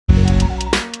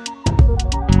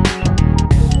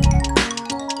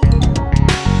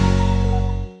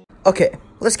Okay,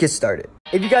 let's get started.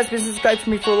 If you guys been subscribed to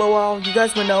me for a little while, you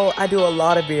guys would know I do a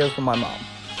lot of videos for my mom.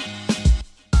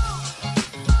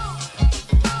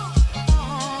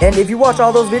 And if you watch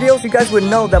all those videos, you guys would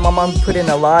know that my mom put in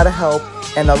a lot of help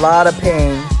and a lot of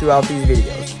pain throughout these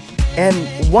videos. And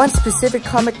one specific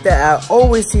comic that I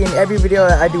always see in every video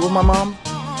that I do with my mom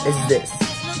is this.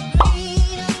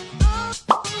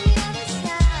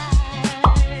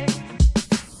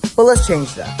 But let's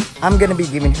change that. I'm gonna be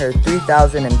giving her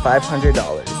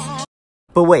 $3,500.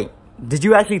 But wait, did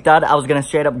you actually thought I was gonna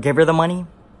straight up give her the money?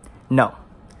 No.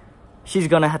 She's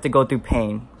gonna have to go through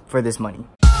pain for this money.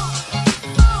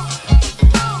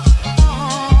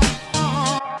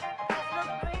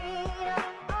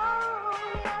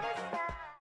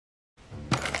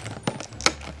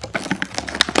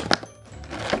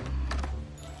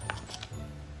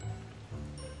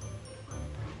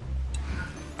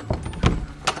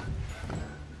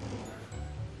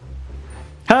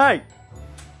 Hi!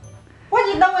 What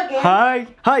you doing again? Hi!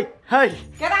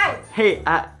 Get out! Hey,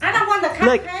 I don't want the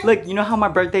cupcake. Look, you know how my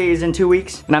birthday is in 2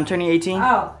 weeks and I'm turning 18?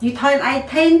 Oh, you turn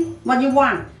 18? What you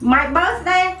want? My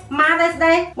birthday? Mother's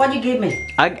Day? What you give me?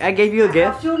 I gave you a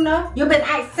gift. You know, you've been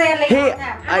selling Hey, all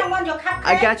time. I don't want your cupcake.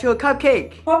 I got you a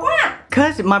cupcake. For what?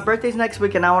 Cause my birthday's next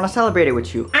week and I want to celebrate it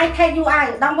with you. I take you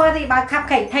out. Don't worry about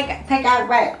cupcake. Take out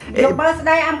back. Your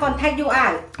birthday, I'm gonna take you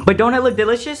out. But don't it look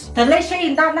delicious? Delicious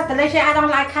is not delicious. I don't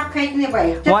like cupcake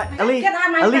anyway. Just What? At least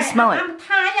smell it. I'm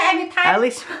tired every time. At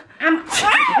least. I'm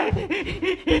tired.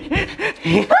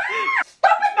 Stupid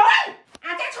boy!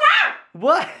 I just want.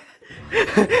 What?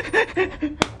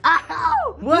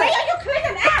 Ow! What? Why are you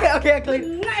cleaning it up? Okay, I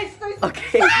cleaned. Nice.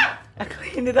 Okay. Stop! I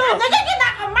cleaned it up. Get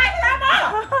that on my level.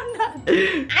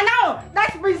 I know.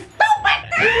 That's be stupid.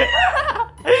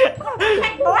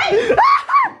 Hey, boy.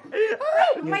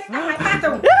 Make my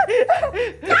bathroom.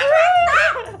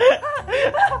 Stop!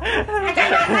 I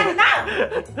just want to know.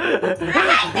 I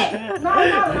hate it. No.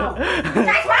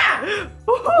 That's why.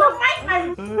 You make me.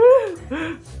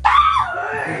 Stop!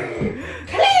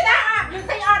 Clean that up. You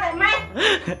see all that mess?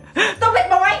 Stupid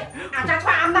boy. That's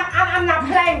why I'm not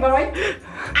playing, boy.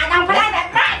 I don't play that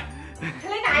mess.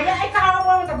 Clean that. I saw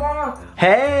on the ball.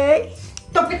 Hey.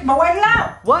 Stupid boy, look.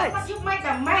 What? You make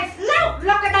a mess.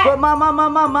 Look at that. But mom, look.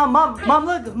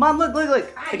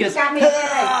 You got me here.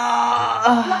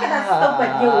 Look at that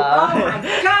stupid you. Oh my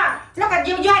God. Look at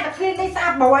you. You had to clean this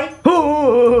up, boy.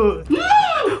 Oh,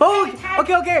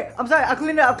 okay. I'm sorry. I'll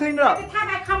clean it up. Every time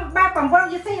I come back from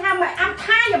work, you see how much I'm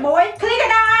tired, boy. Clean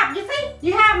it up. You see?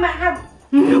 You have my...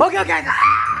 Okay.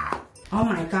 Oh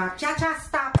my God. Cha,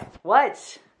 stop it.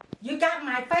 What? You got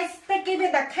my face sticky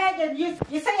with the cake and you see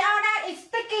all that? It's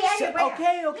sticky everywhere.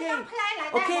 Okay. You don't play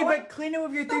like that, Okay, boy. but clean it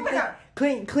with your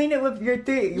clean it with your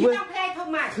three. You don't play too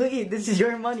much. Clean. This is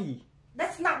your money.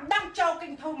 That's not dumb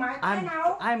joking too much. I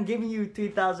know. I'm giving you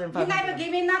 $3,500. You never give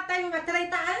me nothing but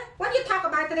 3,000. When you talk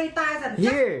about 3,000,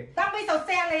 here. Don't be so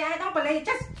silly. I don't believe.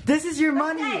 This is your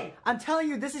money. Play. I'm telling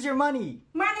you, this is your money.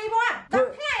 Money what?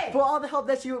 Don't play. For all the help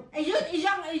that you. You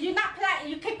not play.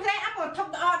 You keep playing. I'm gonna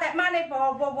take all that money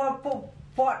for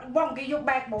won't give you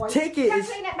back, boy. Take it.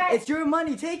 Back. It's your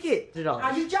money. Take it.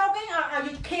 Are you joking or are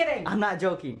you kidding? I'm not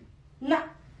joking. No.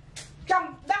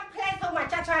 Don't play so much.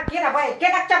 Just try to get away.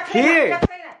 Get up. Just clean Here. up. Just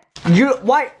clean up. You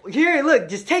why? Here, look.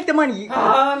 Just take the money.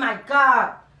 Oh my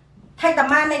God. Take the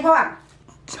money, what?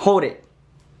 Hold it.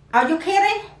 Are you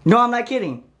kidding? No, I'm not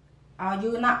kidding. Are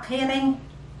you not kidding?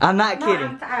 I'm not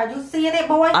kidding. Are you serious,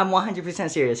 boy? I'm 100%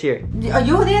 serious. Here. Are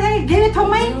you really? Give it to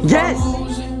me? Yes.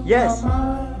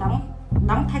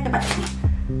 Don't take it back.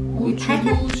 You take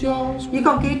it? You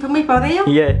gonna give it to me for real?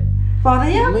 Yeah. For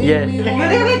real? Yeah. You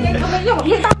really give it to me?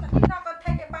 You're not gonna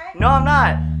take it back? No, I'm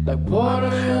not.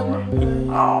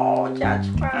 Oh, Judge.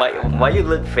 Why you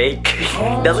look fake?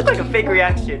 That looks like a fake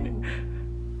reaction.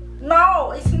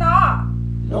 No, it's not.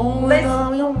 This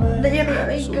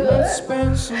really good. Let's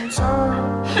spend some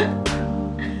time.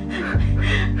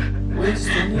 I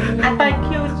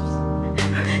thank you.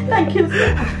 Thank you.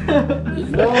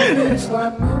 Love is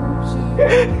like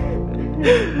music.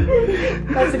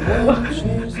 That's a good one.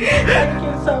 Thank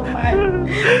you so much.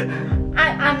 I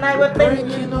never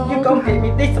think you gonna give me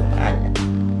this much.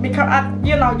 Because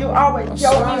you always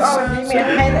joke, you always give me a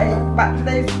headache. But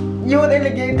you really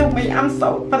give to me. I'm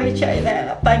so appreciate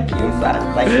that. Thank you,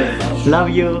 son. Thank you. Love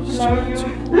you. Love you.